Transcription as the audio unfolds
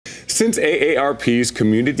Since AARP's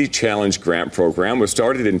Community Challenge Grant Program was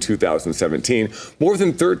started in 2017, more than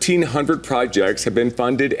 1,300 projects have been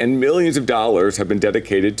funded and millions of dollars have been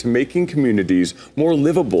dedicated to making communities more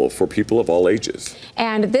livable for people of all ages.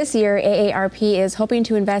 And this year, AARP is hoping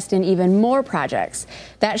to invest in even more projects.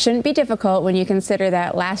 That shouldn't be difficult when you consider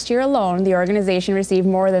that last year alone, the organization received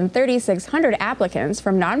more than 3,600 applicants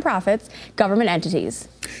from nonprofits, government entities.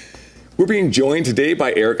 We're being joined today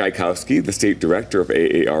by Eric Ikowski, the State Director of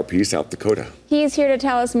AARP South Dakota. He's here to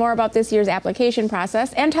tell us more about this year's application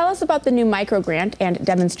process and tell us about the new micro-grant and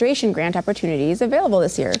demonstration grant opportunities available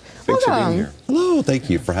this year. Thanks for being here. Hello,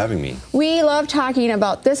 thank you for having me. We love talking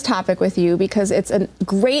about this topic with you because it's a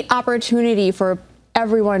great opportunity for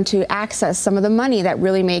everyone to access some of the money that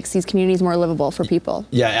really makes these communities more livable for people.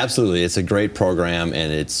 Yeah, absolutely. It's a great program,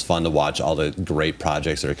 and it's fun to watch all the great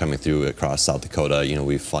projects that are coming through across South Dakota. You know,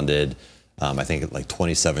 we've funded, I think, like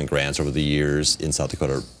 27 grants over the years in South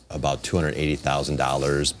Dakota, about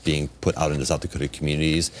 $280,000 being put out into South Dakota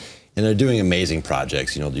communities. And they're doing amazing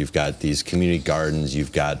projects. You know, you've got these community gardens,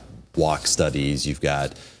 you've got walk studies, you've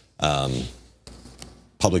got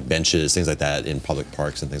public benches, things like that in public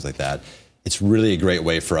parks and things like that. It's really a great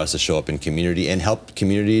way for us to show up in community and help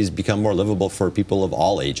communities become more livable for people of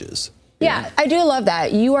all ages. Yeah, I do love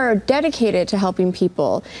that. You are dedicated to helping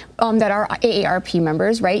people that are AARP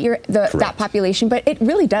members, right? You're that population, but it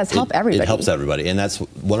really does help everybody. It helps everybody, and that's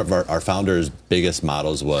one of our founders' biggest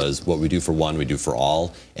mottos was, what we do for one, we do for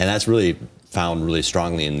all. And that's really found really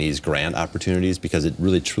strongly in these grant opportunities because it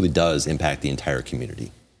really truly does impact the entire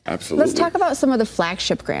community. Absolutely. Let's talk about some of the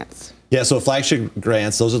flagship grants. Yeah, so flagship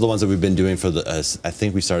grants, those are the ones that we've been doing for the, I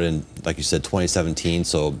think we started in, like you said, 2017,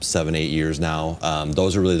 so 7-8 years now.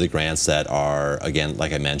 Those are really the grants that are, again,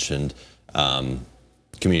 like I mentioned,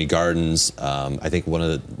 community gardens. I think one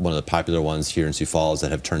of the popular ones here in Sioux Falls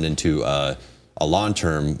that have turned into a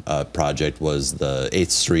long-term project was the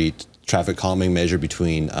 8th Street traffic calming measure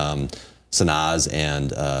between Sanaz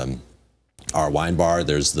and our wine bar.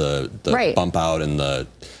 There's the bump out and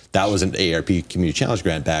that was an AARP Community Challenge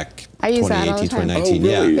grant back 2018, 2019. Oh,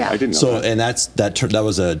 really? Yeah. I didn't know that. And that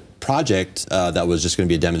was a project that was just going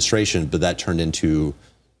to be a demonstration, but that turned into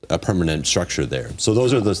a permanent structure there. So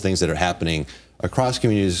those are those things that are happening across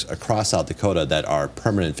communities across South Dakota that are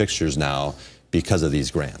permanent fixtures now because of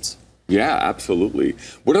these grants. Yeah, absolutely.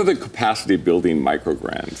 What are the capacity building micro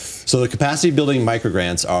grants? So the capacity building micro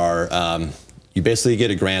grants are, you basically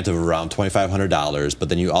get a grant of around $2,500, but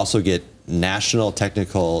then you also get national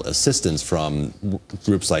technical assistance from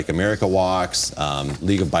groups like America Walks,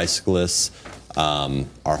 League of Bicyclists,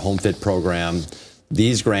 our Home Fit program.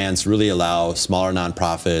 These grants really allow smaller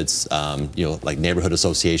nonprofits, you know, like neighborhood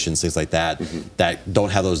associations, things like that, that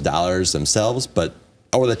don't have those dollars themselves,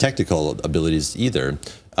 or the technical abilities either,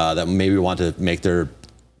 that maybe want to make their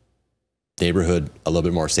neighborhood a little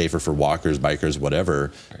bit more safer for walkers, bikers,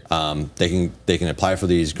 whatever. They can apply for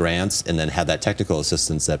these grants and then have that technical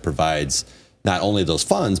assistance that provides not only those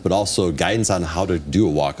funds, but also guidance on how to do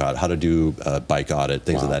a walkout, how to do a bike audit,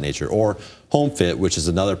 things of that nature. Or Home Fit, which is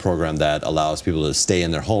another program that allows people to stay in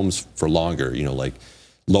their homes for longer, you know, like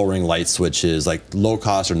lowering light switches, like low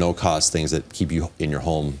cost or no cost things that keep you in your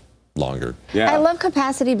home longer. Yeah. I love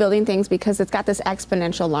capacity building things because it's got this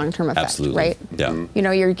exponential long-term effect. Absolutely. Right? Yeah. You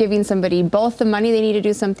know, you're giving somebody both the money they need to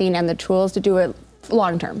do something and the tools to do it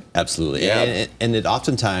long-term. Absolutely. Yeah. And it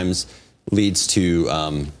oftentimes leads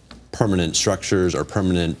to permanent structures or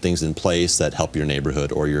permanent things in place that help your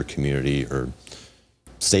neighborhood or your community or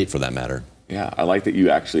state for that matter. Yeah, I like that you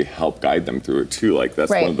actually help guide them through it too. Like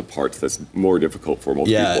that's one of the parts that's more difficult for most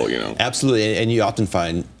people, you know. Absolutely, and you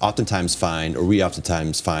oftentimes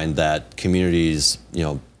find that communities, you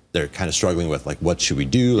know, they're kind of struggling with like, what should we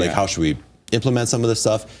do? Like, how should we implement some of this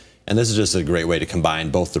stuff? And this is just a great way to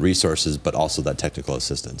combine both the resources, but also that technical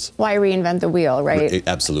assistance. Why reinvent the wheel, right?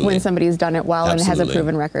 Absolutely. When somebody's done it well and has a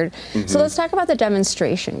proven record. So let's talk about the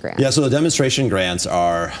demonstration grants. Yeah, so the demonstration grants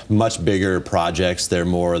are much bigger projects. They're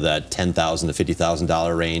more that $10,000 to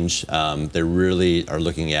 $50,000 range. They really are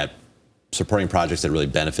looking at supporting projects that really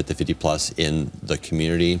benefit the 50 plus in the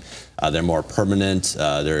community. They're more permanent.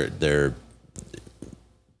 They're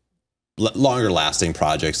longer lasting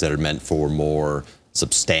projects that are meant for more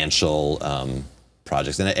substantial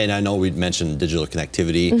projects. And I know we mentioned digital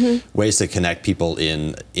connectivity, ways to connect people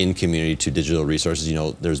in community to digital resources. You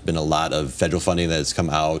know, there's been a lot of federal funding that has come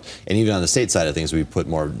out, and even on the state side of things, we put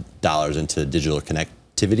more dollars into digital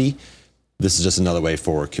connectivity. This is just another way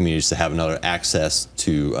for communities to have another access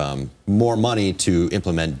to more money to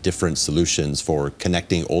implement different solutions for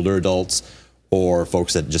connecting older adults or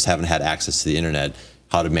folks that just haven't had access to the internet,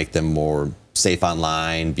 how to make them more safe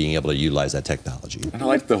online, being able to utilize that technology. And I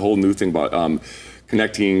like the whole new thing about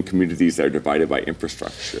connecting communities that are divided by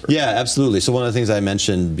infrastructure. Yeah, absolutely. So one of the things I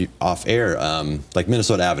mentioned off air, like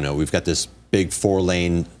Minnesota Avenue, we've got this big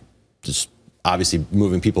 4-lane, just obviously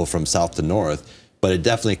moving people from south to north, but it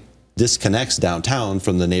definitely disconnects downtown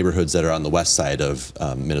from the neighborhoods that are on the west side of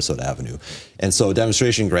Minnesota Avenue. And so a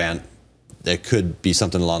demonstration grant, that could be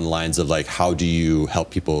something along the lines of like, how do you help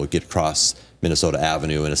people get across Minnesota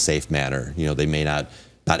Avenue in a safe manner? You know, they may not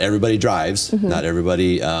everybody drives, not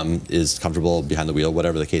everybody is comfortable behind the wheel,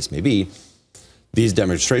 whatever the case may be. These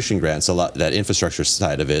demonstration grants, that infrastructure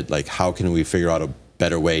side of it, like how can we figure out a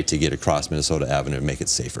better way to get across Minnesota Avenue and make it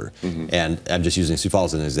safer? And I'm just using Sioux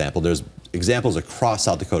Falls as an example. There's examples across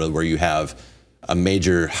South Dakota where you have a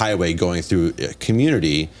major highway going through a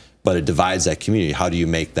community, but it divides that community. How do you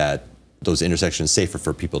make those intersections safer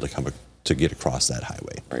for people to get across that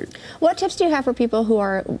highway? Right. What tips do you have for people who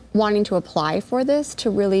are wanting to apply for this to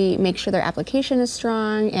really make sure their application is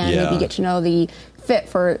strong and maybe get to know the fit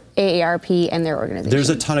for AARP and their organization? There's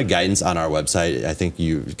a ton of guidance on our website. I think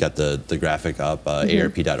you've got the graphic up,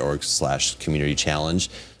 aarp.org/community challenge.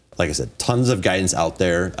 Like I said, tons of guidance out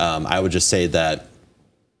there. I would just say that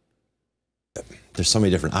there's so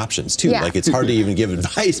many different options too. Like it's hard to even give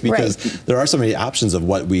advice because there are so many options of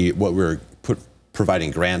what we're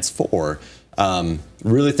providing grants for.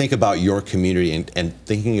 Really think about your community and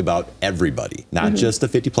thinking about everybody, not just the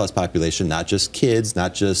 50+ population, not just kids,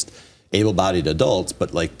 not just able-bodied adults,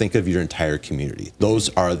 but like think of your entire community. Those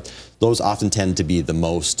often tend to be the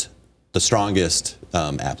strongest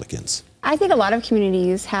applicants. I think a lot of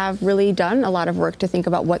communities have really done a lot of work to think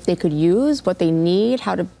about what they could use, what they need,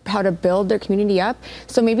 how to build their community up.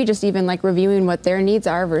 So maybe just even like reviewing what their needs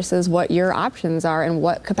are versus what your options are and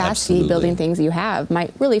what capacity building things you have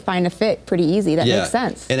might really find a fit pretty easy. That makes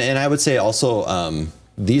sense. And I would say also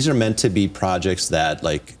these are meant to be projects that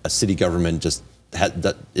like a city government just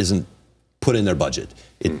that isn't put in their budget.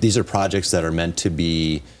 These are projects that are meant to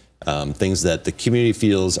be things that the community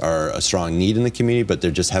feels are a strong need in the community, but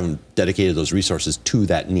they just haven't dedicated those resources to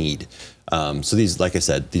that need. So these, like I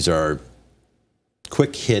said, these are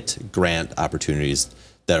quick hit grant opportunities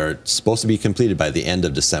that are supposed to be completed by the end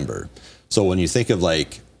of December. So when you think of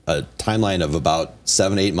like a timeline of about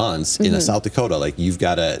 7-8 months in South Dakota, like you've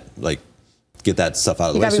got to like get that stuff out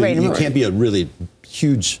of the way. So you can't be a really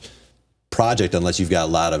huge project unless you've got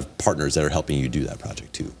a lot of partners that are helping you do that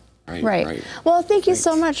project too. Right. Well, thank you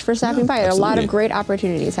so much for stopping by. A lot of great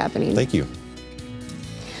opportunities happening. Thank you.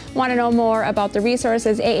 Want to know more about the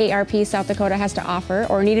resources AARP South Dakota has to offer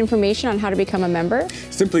or need information on how to become a member?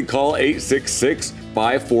 Simply call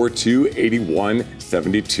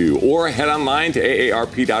 866-542-8172 or head online to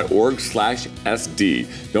aarp.org/SD.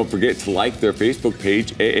 Don't forget to like their Facebook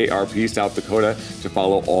page, AARP South Dakota, to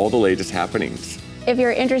follow all the latest happenings. If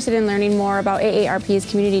you're interested in learning more about AARP's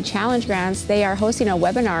Community Challenge grants, they are hosting a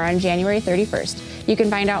webinar on January 31st. You can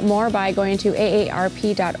find out more by going to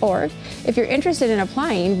aarp.org. If you're interested in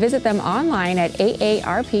applying, visit them online at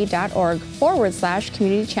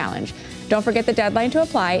aarp.org/community challenge. Don't forget the deadline to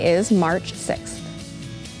apply is March 6th.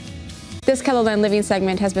 This KELOLAND Living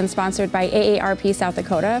segment has been sponsored by AARP South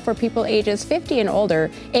Dakota. For people ages 50 and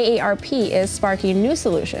older, AARP is sparking new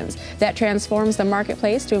solutions that transforms the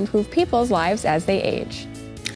marketplace to improve people's lives as they age.